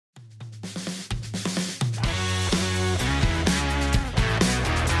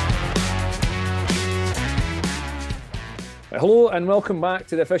Hello and welcome back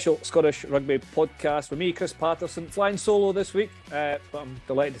to the official Scottish Rugby Podcast with me, Chris Paterson, flying solo this week, but I'm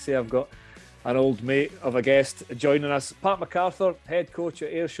delighted to say I've got an old mate of a guest joining us, Pat MacArthur, head coach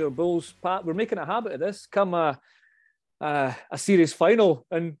at Ayrshire Bulls. Pat, we're making a habit of this, come a series final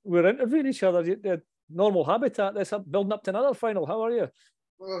and we're interviewing each other. The normal habitat, this building up to another final. How are you?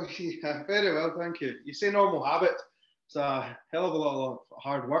 Well, yeah, very well, thank you. You say normal habit, it's a hell of a lot of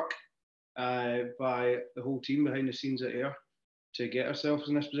hard work by the whole team behind the scenes at Ayr to get ourselves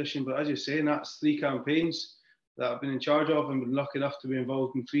in this position. But as you say, that's 3 campaigns that I've been in charge of and been lucky enough to be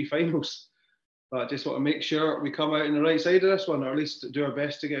involved in 3 finals. But I just want to make sure we come out on the right side of this one, or at least do our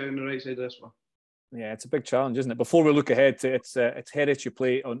best to get out on the right side of this one. Yeah, it's a big challenge, isn't it? Before we look ahead to it's Heriots you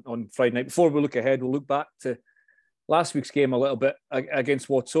play on Friday night. Before we look ahead, we'll look back to last week's game a little bit against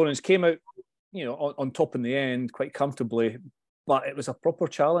Watsonans. Came out, on top in the end quite comfortably, but it was a proper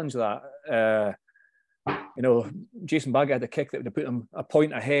challenge that. Jason Baggett had a kick that would have put him a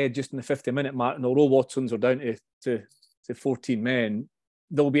point ahead just in the 50-minute mark, and although Watsons are down to 14 men,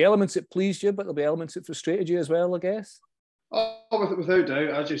 there'll be elements that pleased you, but there'll be elements that frustrated you as well, I guess. Oh, without doubt,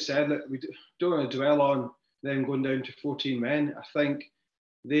 as you said, that we don't want to dwell on them going down to 14 men. I think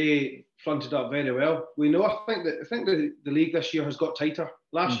they fronted up very well. We know. I think the league this year has got tighter.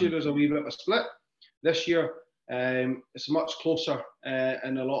 Last year there was a wee bit of a split. This year it's much closer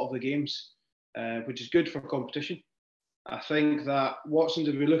in a lot of the games. Which is good for competition. I think that Watsons,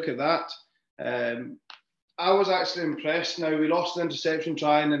 if we look at that, I was actually impressed. Now, we lost an interception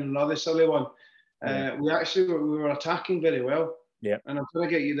try and then another silly one. We were attacking very well. Yeah. And I'm trying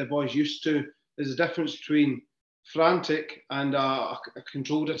to get the boys used to, there's a difference between frantic and a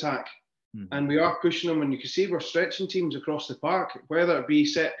controlled attack. Mm-hmm. And we are pushing them, and you can see we're stretching teams across the park, whether it be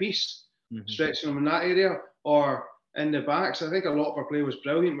set piece, stretching them in that area, or in the backs. I think a lot of our play was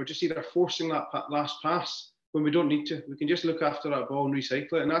brilliant. We're just either forcing that last pass when we don't need to. We can just look after that ball and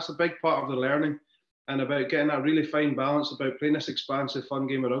recycle it. And that's a big part of the learning and about getting that really fine balance about playing this expansive, fun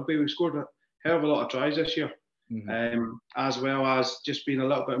game of rugby. We've scored a hell of a lot of tries this year, as well as just being a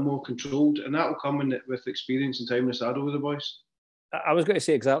little bit more controlled. And that will come with experience and time in the saddle with the boys. I was going to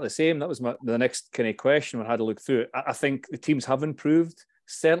say exactly the same. That was the next kind of question when I had to look through it. I think the teams have improved,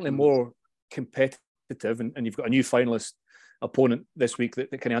 certainly more competitive. And you've got a new finalist opponent this week that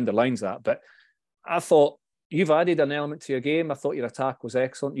kind of underlines that. But I thought you've added an element to your game. I thought your attack was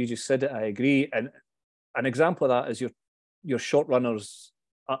excellent. You just said it. I agree. And an example of that is your short runners.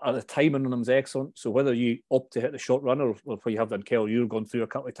 The timing on them is excellent. So whether you opt to hit the short runner, or what you have done, Kel, you've gone through a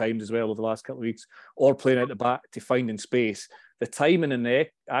couple of times as well over the last couple of weeks, or playing out the back to finding space, the timing and the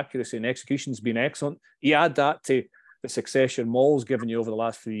accuracy and execution has been excellent. You add that to the succession Maul's given you over the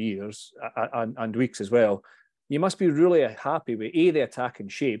last few years and weeks as well, you must be really happy with A, the attack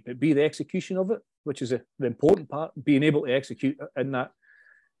and shape, but B, the execution of it, which is the important part, being able to execute in that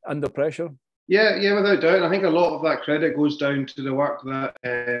under pressure. Yeah, without doubt. I think a lot of that credit goes down to the work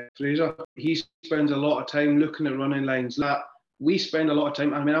that Fraser, he spends a lot of time looking at running lines. That we spend a lot of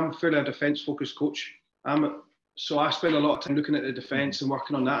time, I'm fairly a defence-focused coach. So I spend a lot of time looking at the defence and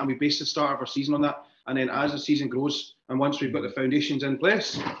working on that, and we base the start of our season on that. And then as the season grows, and once we've got the foundations in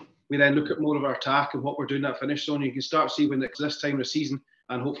place, we then look at more of our attack and what we're doing at finish zone. You can start to see when it's this time of the season,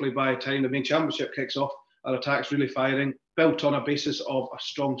 and hopefully by the time the main championship kicks off, our attack's really firing, built on a basis of a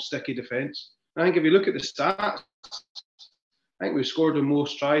strong, sticky defence. I think if you look at the stats, I think we've scored the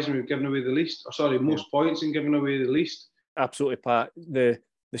most tries and we've given away the least. Most points and given away the least. Absolutely, Pat. The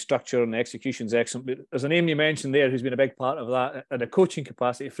structure and the execution is excellent. But there's a name you mentioned there who's been a big part of that in a coaching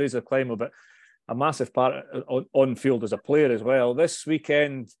capacity, Fraser Clymer, but a massive part on field as a player as well. This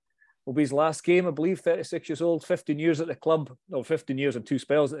weekend will be his last game, I believe, 36 years old, 15 years at the club, 15 years and 2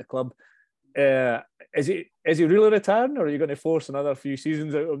 spells at the club. Is he really retiring, or are you going to force another few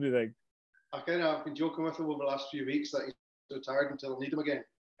seasons out of him? I've been joking with him over the last few weeks that he's retired until I need him again.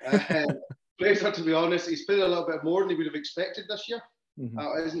 Fraser, to be honest, he's played a little bit more than he would have expected this year.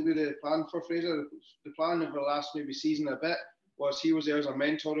 That isn't really the plan for Fraser. The plan over the last maybe season a bit was he was there as a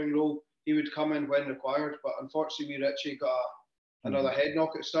mentoring role. He would come in when required, but unfortunately, Richie got another head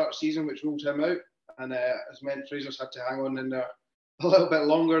knock at the start of the season, which ruled him out, and has meant Fraser's had to hang on in there a little bit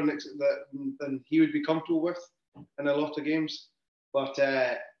longer than he would be comfortable with in a lot of games. But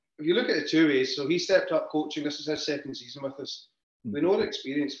if you look at it 2 ways, so he stepped up coaching. This is his 2nd season with us. We know the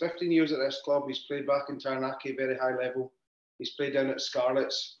experience. 15 years at this club. He's played back in Taranaki, very high level. He's played down at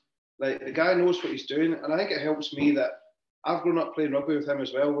Scarlets. Like, the guy knows what he's doing, and I think it helps me that I've grown up playing rugby with him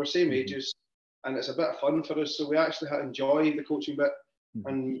as well. We're same ages, and it's a bit of fun for us. So we actually enjoy the coaching bit,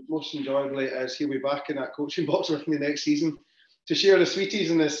 and most enjoyably is he'll be back in that coaching box with me next season to share the sweeties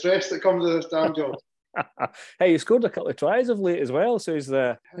and the stress that comes with this damn job. Hey, he scored a couple of tries of late as well, so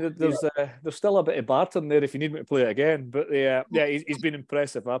there's still a bit of barter there if you need me to play it again. But he's been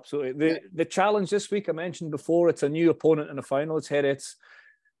impressive, absolutely. The challenge this week, I mentioned before, it's a new opponent in the final. It's Heriots.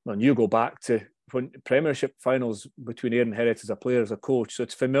 Well, and you go back to when Premiership finals between Ayr and Heriots as a player, as a coach, so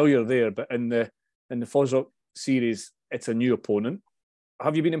it's familiar there. But in the FOSROC series, it's a new opponent.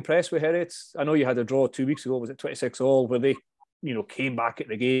 Have you been impressed with Heriots? I know you had a draw 2 weeks ago. Was it 26-all, where they, came back at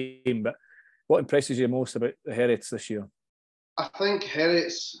the game? But what impresses you most about the Heriots this year? I think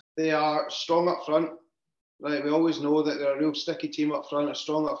Heriots, they are strong up front. Right, we always know that they're a real sticky team up front. They're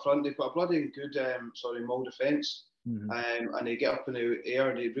strong up front. They've got a bloody good, maul defence. Mm-hmm. And they get up in the air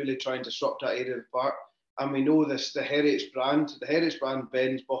and they really try and disrupt that area of the park. And we know this, the Heriots brand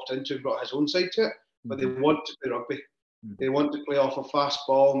Ben's bought into and brought his own side to it, but they want to play rugby. They want to play off a fast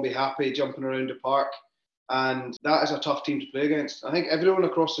ball and be happy jumping around the park. And that is a tough team to play against. I think everyone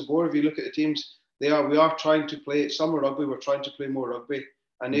across the board, if you look at the teams, we are trying to play summer rugby. We're trying to play more rugby.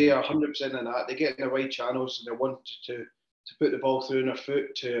 And they are 100% in that. They get in the wide channels and they want to put the ball through in their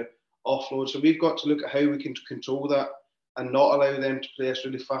foot, to offload. So we've got to look at how we can control that and not allow them to play this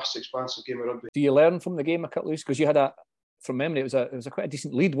really fast, expansive game of rugby. Do you learn from the game a couple of weeks? Because you had from memory, it was a quite a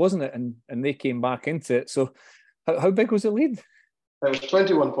decent lead, wasn't it? And they came back into it. So how big was the lead? It was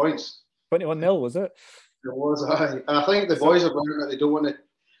 21 points. 21-0, was it? It was, aye. And I think the boys are learning that they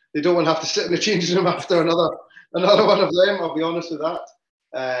don't want to have to sit in the changing room after another one of them. I'll be honest with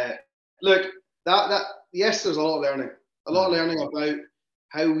that. Look, yes, there's a lot of learning. A lot of learning about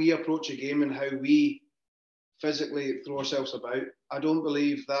how we approach a game and how we physically throw ourselves about. I don't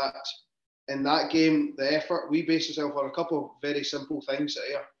believe that in that game, the effort, we base ourselves on a couple of very simple things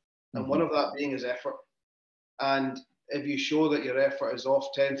here. And one of that being is effort. And if you show that your effort is off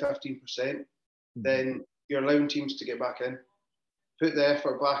 10, 15%, then you're allowing teams to get back in. Put the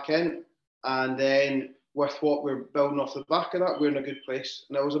effort back in, and then with what we're building off the back of that, we're in a good place.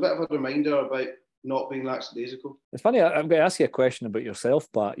 And it was a bit of a reminder about not being lackadaisical. It's funny, I'm going to ask you a question about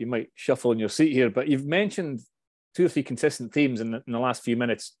yourself, Pat. You might shuffle in your seat here, but you've mentioned 2 or 3 consistent themes in the last few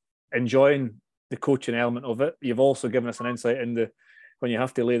minutes, enjoying the coaching element of it. You've also given us an insight into when you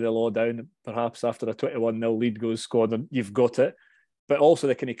have to lay the law down, perhaps after a 21-0 lead goes scored, and you've got it. But also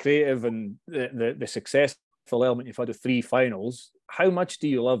the kind of creative and the successful element you've had of 3 finals. How much do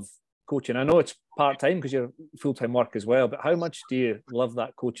you love coaching? I know it's part-time because you're full-time work as well, but how much do you love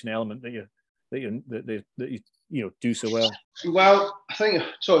that coaching element that you do so well? Well, I think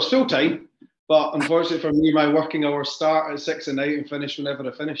so. It's full-time, but unfortunately for me, my working hours start at 6 at night and finish whenever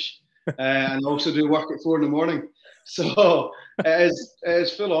I finish. And I also do work at 4 in the morning. So it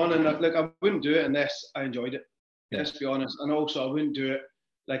is full on. And look, I wouldn't do it unless I enjoyed it. Let's be honest. And also I wouldn't do it,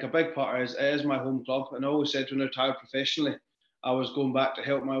 like a big part is, it is my home club. And I always said when I retired professionally, I was going back to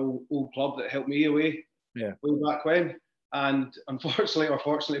help my old club that helped me way back when. And unfortunately or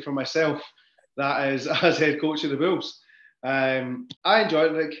fortunately for myself, that is as head coach of the Bulls. I enjoy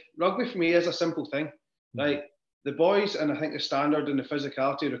it. Like, rugby for me is a simple thing. Like, the boys, and I think the standard and the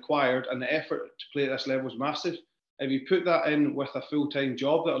physicality required and the effort to play at this level is massive. If you put that in with a full-time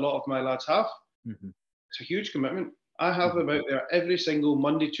job that a lot of my lads have, it's a huge commitment. I have them out there every single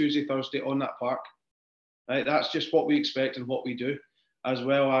Monday, Tuesday, Thursday on that park. Right? That's just what we expect and what we do, as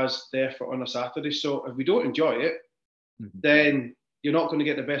well as the effort on a Saturday. So if we don't enjoy it, then you're not going to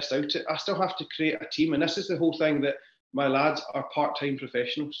get the best out of it. I still have to create a team. And this is the whole thing, that my lads are part-time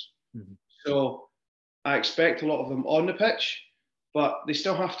professionals. So I expect a lot of them on the pitch, but they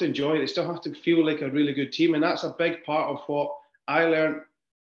still have to enjoy it. They still have to feel like a really good team. And that's a big part of what I learned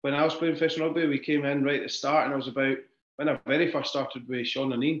when I was playing professional rugby. We came in right at the start, and I was about, when I very first started with Sean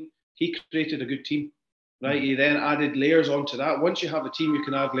Lanine, he created a good team. Right? He then added layers onto that. Once you have a team, you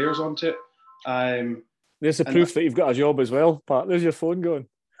can add layers onto it. There's the proof that you've got a job as well, Pat. There's your phone going.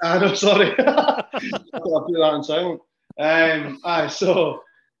 No, sorry. I thought I'd put that on silent. So,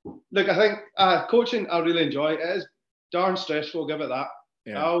 look, I think coaching I really enjoy. It is darn stressful, give it that.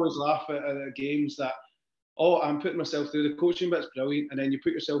 I always laugh at the games that, I'm putting myself through. The coaching bit's brilliant, and then you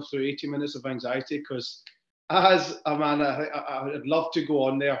put yourself through 80 minutes of anxiety, because as a man, I'd love to go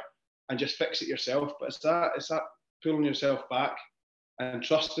on there and just fix it yourself, but it's that pulling yourself back and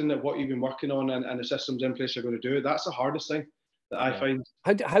trusting that what you've been working on and the systems in place are going to do it. That's the hardest thing that I find.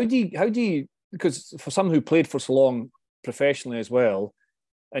 How do you, because for someone who played for so long professionally as well,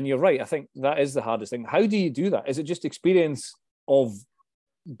 and you're right, I think that is the hardest thing. How do you do that? Is it just experience of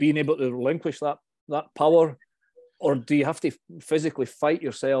being able to relinquish that power, or do you have to physically fight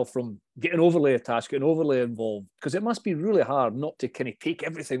yourself from getting overly attached, getting overly involved? Because it must be really hard not to kind of take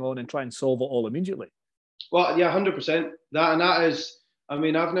everything on and try and solve it all immediately. Well, yeah, 100%. That is, I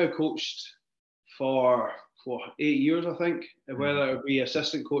mean, I've now coached for 8 years, I think, whether it be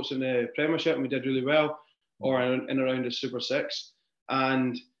assistant coach in the Premiership, and we did really well, or in around the Super Six.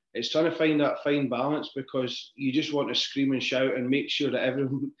 And it's trying to find that fine balance, because you just want to scream and shout and make sure that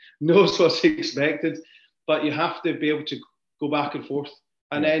everyone knows what's expected, but you have to be able to go back and forth.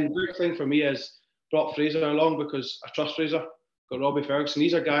 And then the big thing for me is brought Fraser along, because I trust Fraser. Got Robbie Ferguson.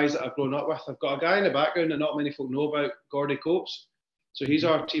 These are guys that I've grown up with. I've got a guy in the background that not many folk know about, Gordy Copes. So he's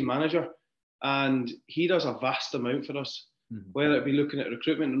our team manager, and he does a vast amount for us, whether it be looking at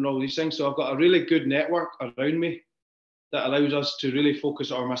recruitment and all these things. So I've got a really good network around me that allows us to really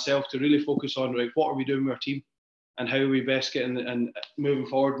focus, or myself to really focus on, right, what are we doing with our team, and how are we best getting and moving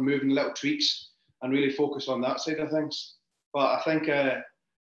forward, moving little tweaks, and really focus on that side of things. But I think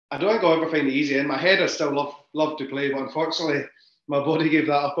I don't think I'll ever find it easy. In my head, I still love to play, but unfortunately, my body gave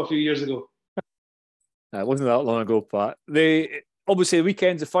that up a few years ago. It wasn't that long ago, Pat. Obviously, the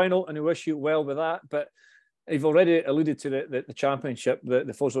weekend's the final, and we wish you well with that. But you've already alluded to the championship. The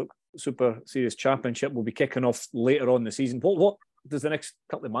FOSROC Super Series Championship will be kicking off later on the season. What does the next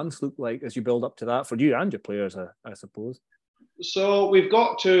couple of months look like as you build up to that for you and your players, I suppose? So we've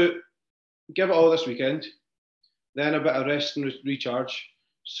got to give it all this weekend, then a bit of rest and recharge.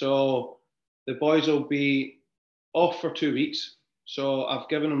 So the boys will be off for 2 weeks. So I've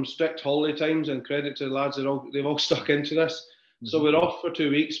given them strict holiday times, and credit to the lads, they've all stuck into this. So we're off for 2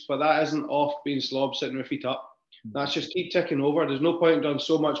 weeks, but that isn't off being slob, sitting with feet up. That's just keep ticking over. There's no point in doing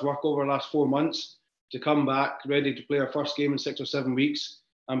so much work over the last 4 months to come back ready to play our first game in 6 or 7 weeks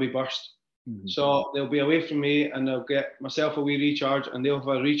and be burst. So they'll be away from me, and they'll get myself a wee recharge, and they'll have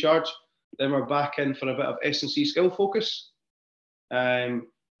a recharge. Then we're back in for a bit of S&C skill focus.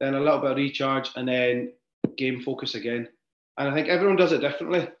 Then a little bit of recharge, and then game focus again. And I think everyone does it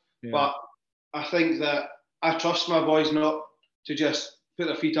differently. Yeah. But I think that I trust my boys not to just put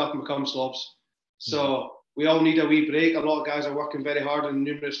their feet up and become slobs. So we all need a wee break. A lot of guys are working very hard on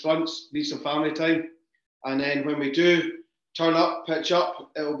numerous fronts, need some family time. And then when we do turn up, pitch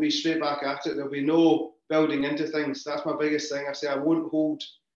up, it will be straight back at it. There'll be no building into things. That's my biggest thing. I say I won't hold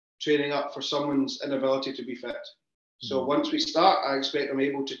training up for someone's inability to be fit. So once we start, I expect them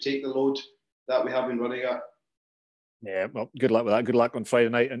able to take the load that we have been running at. Yeah, well, good luck with that. Good luck on Friday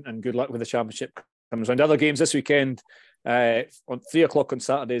night, and good luck with the championship comes around. Other games this weekend, on 3 o'clock on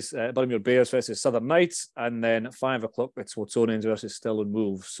Saturdays, Birmingham Bears versus Southern Knights, and then at 5 o'clock, it's Watsonians versus Stirling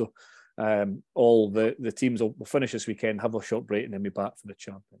Wolves. So all the teams will finish this weekend, have a short break, and then be back for the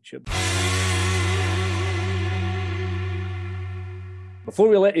championship. Before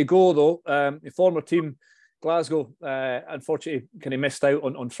we let you go, though, your former team, Glasgow, unfortunately kind of missed out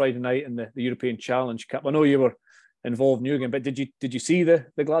on Friday night in the European Challenge Cup. I know you were involved in your game, but did you see the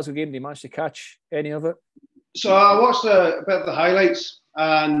Glasgow game? Did you manage to catch any of it? So I watched a bit of the highlights,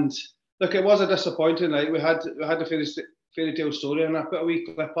 and look, it was a disappointing night. We had the fairy tale story, and I put a wee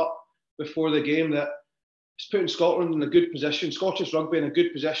clip up before the game that it's putting Scotland in a good position, Scottish Rugby in a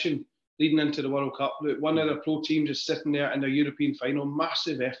good position leading into the World Cup. Look, one of their pro teams is sitting there in their European final,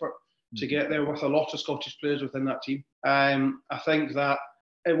 massive effort to get there with a lot of Scottish players within that team. I think that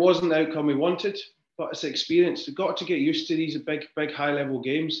it wasn't the outcome we wanted, but it's experience. We've got to get used to these big high-level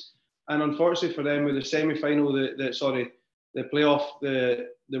games. And unfortunately for them, with the semi-final, the playoff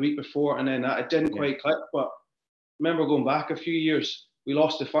the week before, and then that, it didn't quite click. But remember going back a few years, we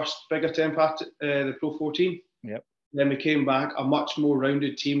lost the first big attempt at the Pro 14. Yep. Then we came back a much more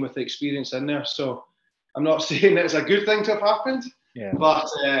rounded team with the experience in there. So I'm not saying that it's a good thing to have happened, but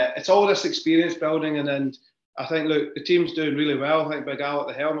it's all this experience building. And then I think, look, the team's doing really well. I think Big Al at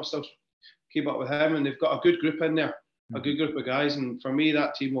the helm, I still keep up with him, and they've got a good group in there, a good group of guys. And for me,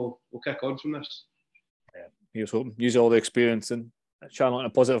 that team will kick on from this. Yeah, he was hoping use all the experience and channel it in a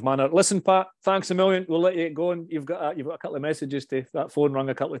positive manner. Listen, Pat, thanks a million. We'll let you get going. You've got a couple of messages to that phone rung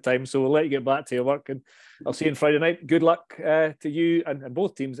a couple of times, so we'll let you get back to your work, and I'll see you on Friday night. Good luck to you and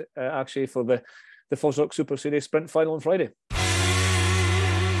both teams actually for the FOSROC Super Series Sprint final on Friday.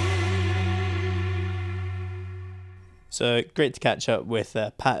 So great to catch up with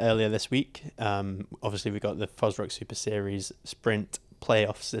Pat earlier this week. Obviously, we got the FOSROC Super Series Sprint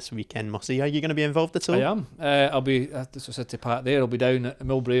playoffs this weekend. Mossy, are you going to be involved at all? I am. I'll be, as I said to Pat there, I'll be down at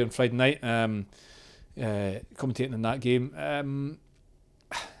Millbrae on Friday night commentating in that game.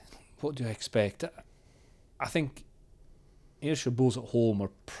 What do I expect? I think Ayrshire Bulls at home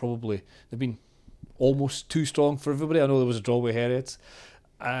they've been almost too strong for everybody. I know there was a draw with Heriots.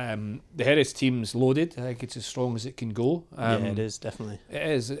 The Heriots team's loaded. I think it's as strong as it can go. Yeah, it is, definitely. It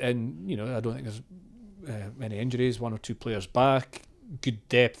is, and I don't think there's many injuries. 1 or 2 players back. Good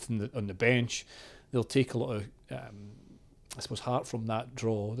depth on the bench. They'll take a lot of I suppose, heart from that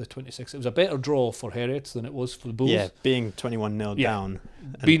draw, the 26. It was a better draw for Heriots than it was for the Bulls. Yeah, being 21-0 down.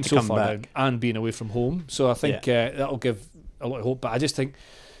 Being so far down and being away from home. So I think that'll give a lot of hope. But I just think,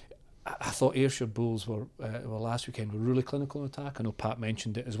 I thought Ayrshire Bulls were last weekend were really clinical in attack. I know Pat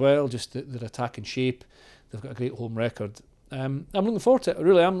mentioned it as well, just their attack in shape. They've got a great home record. I'm looking forward to it. I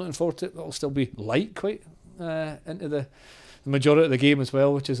really am looking forward to it. It'll still be light quite into the majority of the game as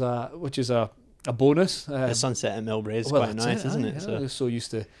well, which is a bonus. The sunset at Millbrae is quite nice, isn't it? You're so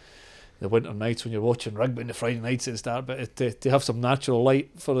used to the winter nights when you're watching rugby and the Friday nights at the start, but to have some natural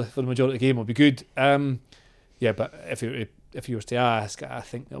light for the majority of the game will be good. But if you were to ask, I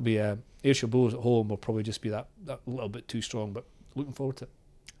think it'll be Ayrshire Bulls at home will probably just be that little bit too strong, but looking forward to it.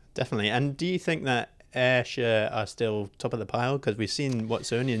 Definitely. And do you think that Ayrshire are still top of the pile? Because we've seen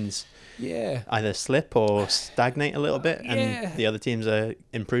Watsonians either slip or stagnate a little bit, and the other teams are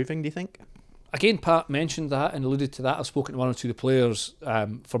improving, do you think? Again, Pat mentioned that and alluded to that. I've spoken to one or two of the players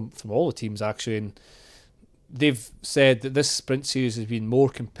from all the teams actually, and they've said that this sprint series has been more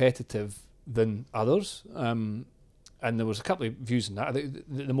competitive than others. And there was a couple of views on that.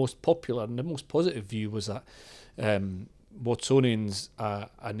 The most popular and the most positive view was that Watsonians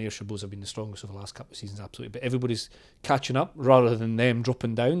and Ayrshire Bulls have been the strongest over the last couple of seasons, absolutely. But everybody's catching up rather than them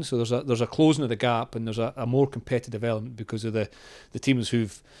dropping down. So there's a closing of the gap, and there's a more competitive element because of the teams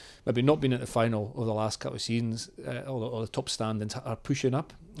who've maybe not been at the final over the last couple of seasons. All the top standings are pushing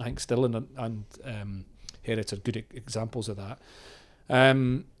up. I think Stirling and Heriots are good examples of that.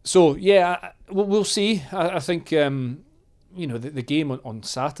 We'll see. I think the game on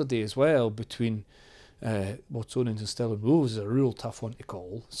Saturday as well between Watsonians and Stirling Wolves is a real tough one to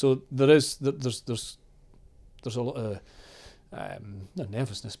call. So there's a lot of not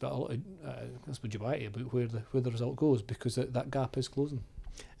nervousness, but a lot of anxiety about where the result goes, because that gap is closing.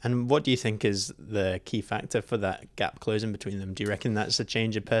 And what do you think is the key factor for that gap closing between them? Do you reckon that's a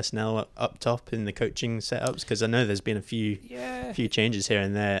change of personnel up top in the coaching setups? Because I know there's been a few changes here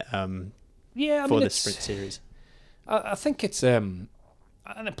and there for the sprint series. I think it's and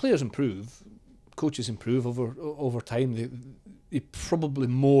the players improve, coaches improve over time. They probably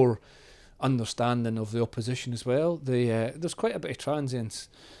more understanding of the opposition as well. There's quite a bit of transience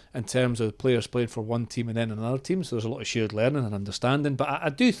in terms of players playing for one team and then another team, so there's a lot of shared learning and understanding. But I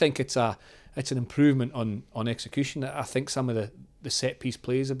do think it's an improvement on execution. I think some of the set piece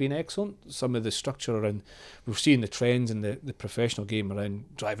plays have been excellent. Some of the structure around, we've seen the trends in the professional game around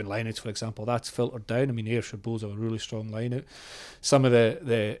driving lineouts, for example, that's filtered down. I mean, Ayrshire Bulls have a really strong lineout. Some of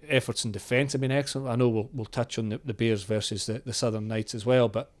the efforts in defence have been excellent. I know we'll touch on the Bears versus the Southern Knights as well,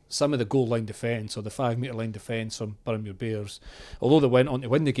 but some of the goal line defence or the 5 metre line defence from Boroughmuir Bears, although they went on to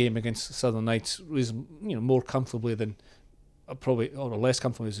win the game against Southern Knights more comfortably than probably, or less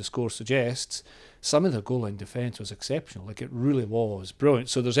comfortably as the score suggests, some of their goal line defence was exceptional. Like, it really was brilliant.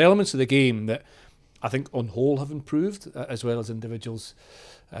 So there's elements of the game that I think on whole have improved, as well as individuals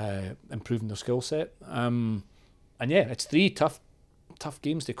improving their skill set. It's 3 tough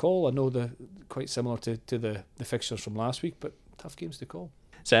games to call. I know they're quite similar to the fixtures from last week, but tough games to call.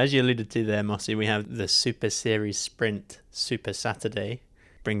 So as you alluded to there, Mossy, we have the Super Series Sprint Super Saturday.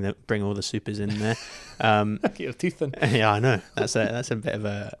 Bring all the supers in there. Get your teeth in. Yeah, I know. That's a bit of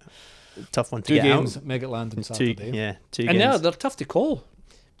a tough one to 2 get games out. Meggetland on Saturday. 2 games. And now they're tough to call.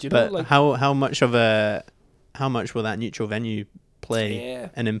 Do you but know? How much will that neutral venue play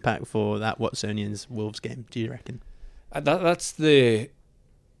an impact for that Watsonians Wolves game? Do you reckon? That's the.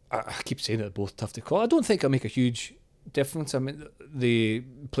 I keep saying it, both tough to call. I don't think it'll make a huge difference. I mean, the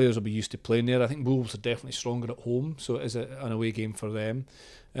players will be used to playing there. I think Wolves are definitely stronger at home, so it is an away game for them.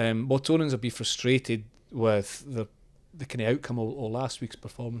 Watsonians will be frustrated with the kind of outcome of last week's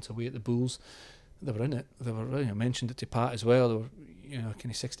performance away at the Bulls. They were in it. I mentioned it to Pat as well. They were,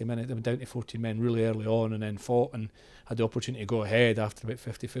 kind of 60 minutes. They went down to 14 men really early on, and then fought and had the opportunity to go ahead after about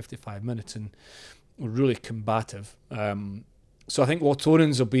 50-55 minutes, and were really combative. So I think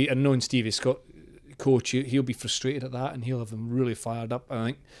Watsonians will be, and knowing Stevie Scott, coach, he'll be frustrated at that, and he'll have them really fired up. I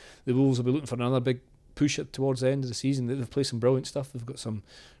think the Wolves will be looking for another big push towards the end of the season. They've played some brilliant stuff. They've got some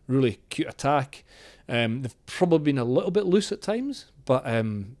really cute attack. They've probably been a little bit loose at times, but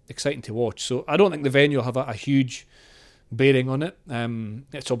exciting to watch. So I don't think the venue will have a huge bearing on it.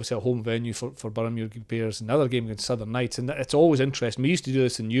 It's obviously a home venue for Boroughmuir Bears. Another game against Southern Knights, and it's always interesting. We used to do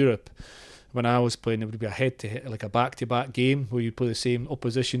this in Europe when I was playing. It would be a head-to-head, like a back-to-back game where you play the same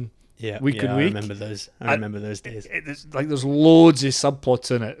opposition week on week. I remember those days. There's loads of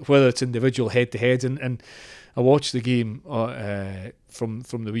subplots in it, whether it's individual head-to-heads, and I watched the game from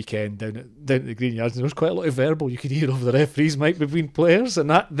the weekend down at the Green Yards, and there was quite a lot of verbal you could hear over the referees' mic between players, and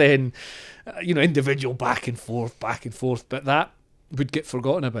that then, individual back and forth, but that would get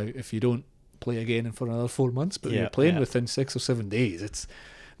forgotten about if you don't play again for another 4 months. But you're playing within 6 or 7 days.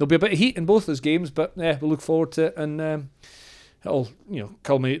 There'll be a bit of heat in both those games, but we'll look forward to it, and it'll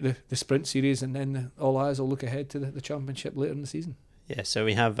culminate the sprint series, and then all eyes will look ahead to the championship later in the season. Yeah, so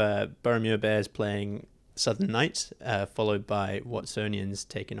we have Boroughmuir Bears playing Southern Knights, followed by Watsonians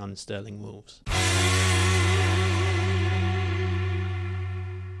taking on Stirling Wolves.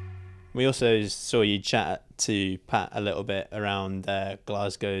 We also saw you chat to Pat a little bit around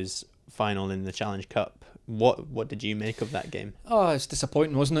Glasgow's final in the Challenge Cup. What did you make of that game? Oh, it's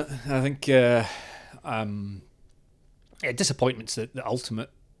disappointing, wasn't it? I think disappointment's the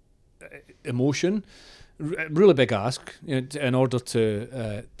ultimate emotion. Really big ask, in order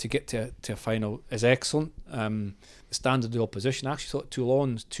to get to a final is excellent. The standard of the opposition, I actually thought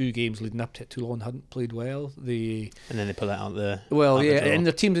Toulon's 2 games leading up to it, Toulon hadn't played well. And then they pull it out the and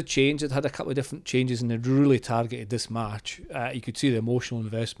their teams had changed. It had a couple of different changes, and they'd really targeted this match. You could see the emotional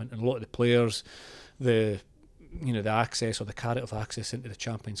investment in a lot of the players, the access or the carrot of access into the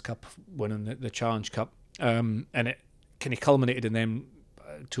Champions Cup, winning the Challenge Cup, and it kind of culminated in them.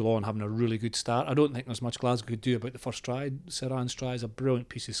 Toulon having a really good start. I don't think there's much Glasgow could do about the first try. Saran's try is a brilliant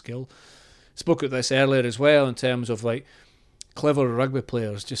piece of skill. Spoke about this earlier as well in terms of clever rugby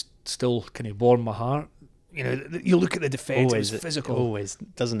players just still kind of warm my heart. You look at the defence, it's physical. Always,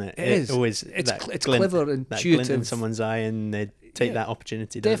 doesn't it? It is. Always. It's clever and that intuitive. Glint in someone's eye, and they take that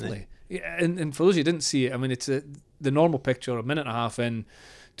opportunity, don't definitely. They? Yeah, and for those who didn't see it, I mean, it's the normal picture, a minute and a half in,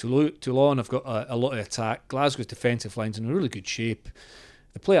 Toulon have got a lot of attack. Glasgow's defensive line's in really good shape.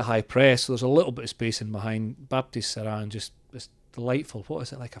 They play a high press, so there's a little bit of space in behind. Baptiste Saran just this delightful. What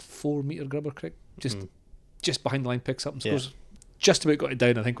is it, like a 4-metre grubber kick? Just behind the line, picks up and scores. Yeah. Just about got it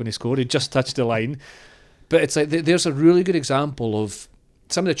down, I think, when he scored. He just touched the line. But it's like there's a really good example of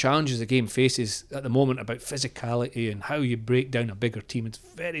some of the challenges the game faces at the moment about physicality and how you break down a bigger team. It's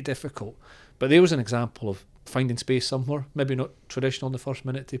very difficult. But there was an example of finding space somewhere, maybe not traditional in the first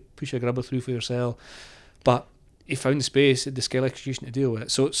minute to push a grubber through for yourself, but he found the space, the skill execution to deal with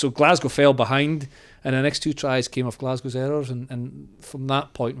it. So Glasgow fell behind, and the next 2 tries came off Glasgow's errors, and from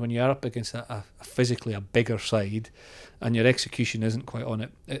that point, when you are up against a physically a bigger side and your execution isn't quite on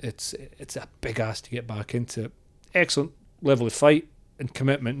it, it's a big ask to get back into it. Excellent level of fight and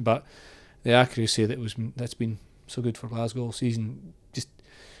commitment, but the accuracy that's been so good for Glasgow all season just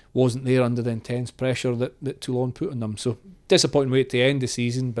wasn't there under the intense pressure that Toulon put on them. So disappointing way to end the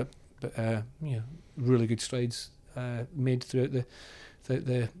season, but really good strides made throughout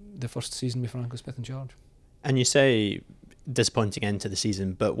the first season with Franco Smith and George. And you say disappointing end to the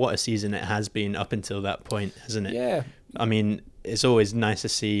season, but what a season it has been up until that point, hasn't it? Yeah. I mean, it's always nice to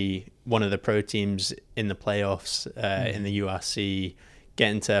see one of the pro teams in the playoffs in the URC get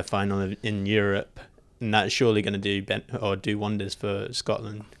into a final in Europe, and that's surely going to do wonders for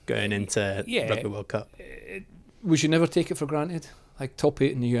Scotland going into Rugby World Cup. We should never take it for granted. Like top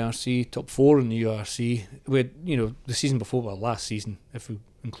 8 in the URC, top 4 in the URC. We had, the season before, last season, if we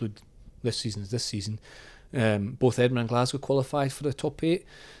include this season, both Edinburgh and Glasgow qualified for the top 8,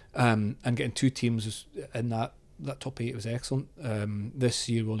 and getting 2 teams in that top 8 was excellent. This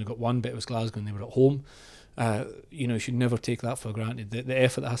year we only got 1, but it was Glasgow and they were at home. You should never take that for granted. The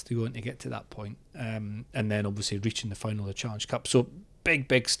effort that has to go in to get to that point, and then obviously reaching the final of the Challenge Cup. So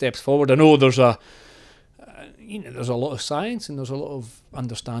big steps forward. I know there's a lot of science and there's a lot of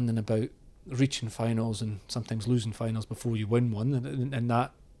understanding about reaching finals and sometimes losing finals before you win one, and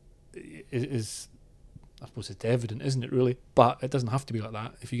that is, I suppose, it's evident, isn't it, really? But it doesn't have to be like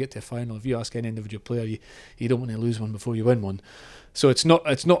that. If you get to a final, if you ask any individual player, you don't want to lose one before you win one. So it's not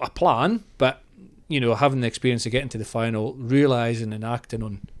a plan, but having the experience of getting to the final, realising and acting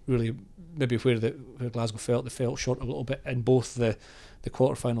on really maybe where Glasgow felt they fell short a little bit in both the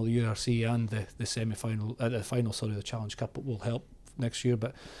quarter-final, the URC, and the semi-final, the final, the Challenge Cup, will help next year.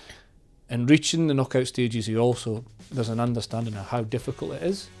 But in reaching the knockout stages, there's an understanding of how difficult it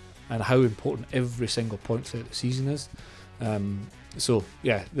is and how important every single point throughout the season is.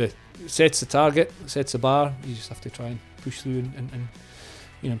 Sets the target, sets the bar. You just have to try and push through and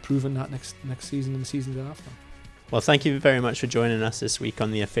improve on that next season and the seasons thereafter. Well, thank you very much for joining us this week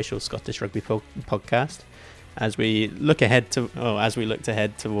on the official Scottish Rugby podcast. As we looked ahead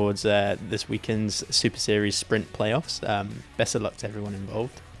towards this weekend's Super Series Sprint playoffs, best of luck to everyone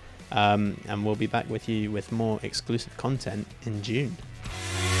involved. And we'll be back with you with more exclusive content in June.